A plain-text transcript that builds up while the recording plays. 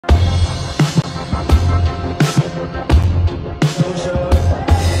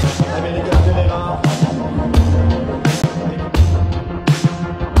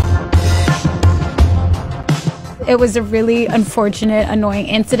It was a really unfortunate, annoying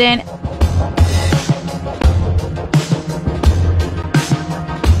incident.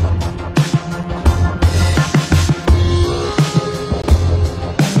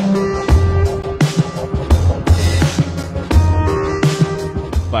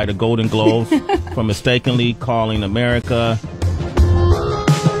 By the Golden Globes for mistakenly calling America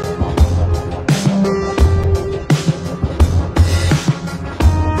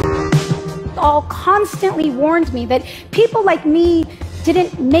all constantly warned me that people like me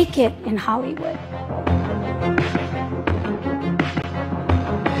didn't make it in Hollywood.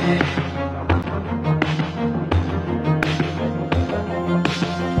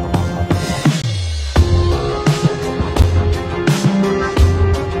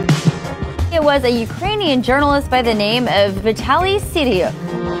 It was a Ukrainian journalist by the name of Vitaly Sirio.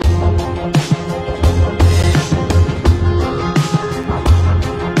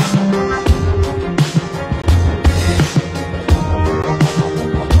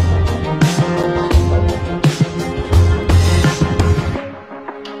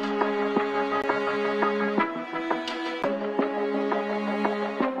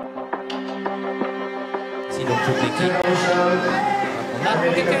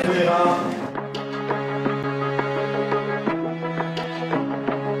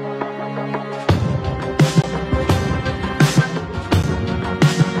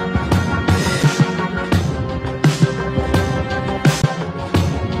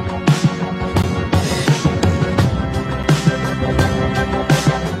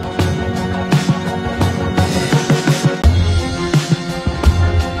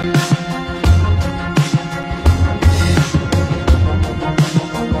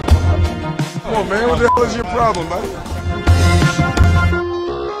 Come on, man, what the hell is your problem, man?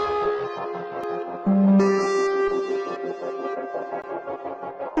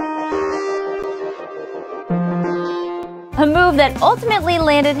 A move that ultimately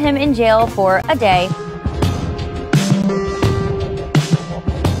landed him in jail for a day.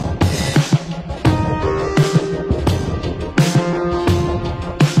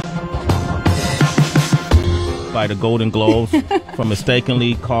 by the Golden Globes for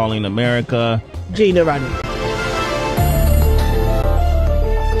mistakenly calling America denigrated.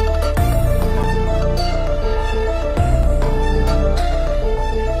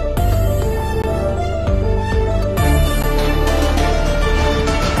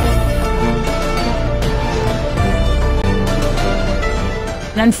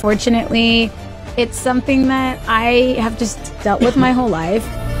 Unfortunately, it's something that I have just dealt with my whole life.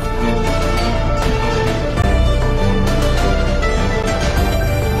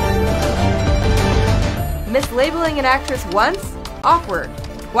 Mislabeling an actress once? Awkward.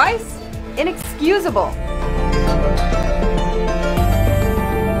 Twice? Inexcusable.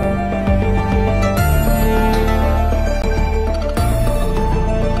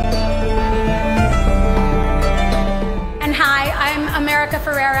 And hi, I'm America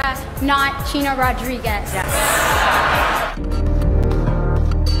Ferrera, not Chino Rodriguez. Yes.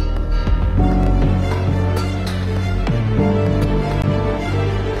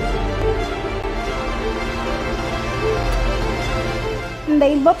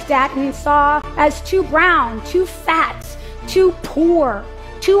 They looked at and saw as too brown, too fat, too poor,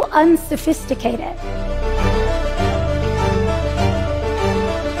 too unsophisticated.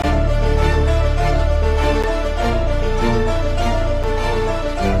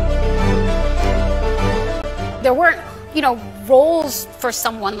 There weren't, roles for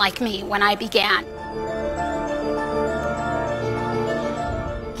someone like me when I began.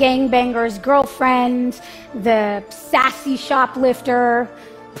 Gangbanger's girlfriend, the sassy shoplifter,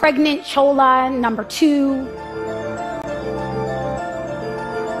 pregnant chola number 2.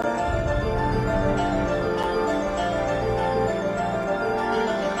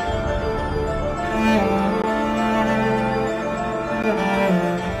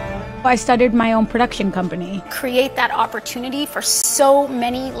 I started my own production company. Create that opportunity for so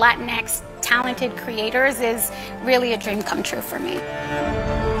many Latinx talented creators is really a dream come true for me.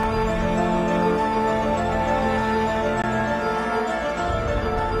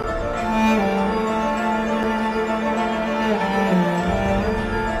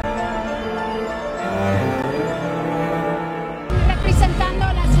 Representando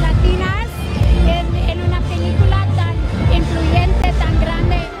a las latinas en una película tan influyente, tan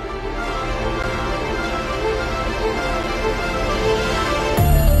grande.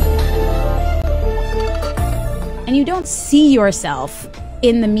 And you don't see yourself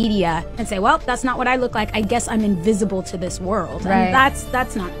in the media and say, well, that's not what I look like. I guess I'm invisible to this world. Right. And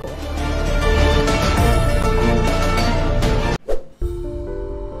that's not cool.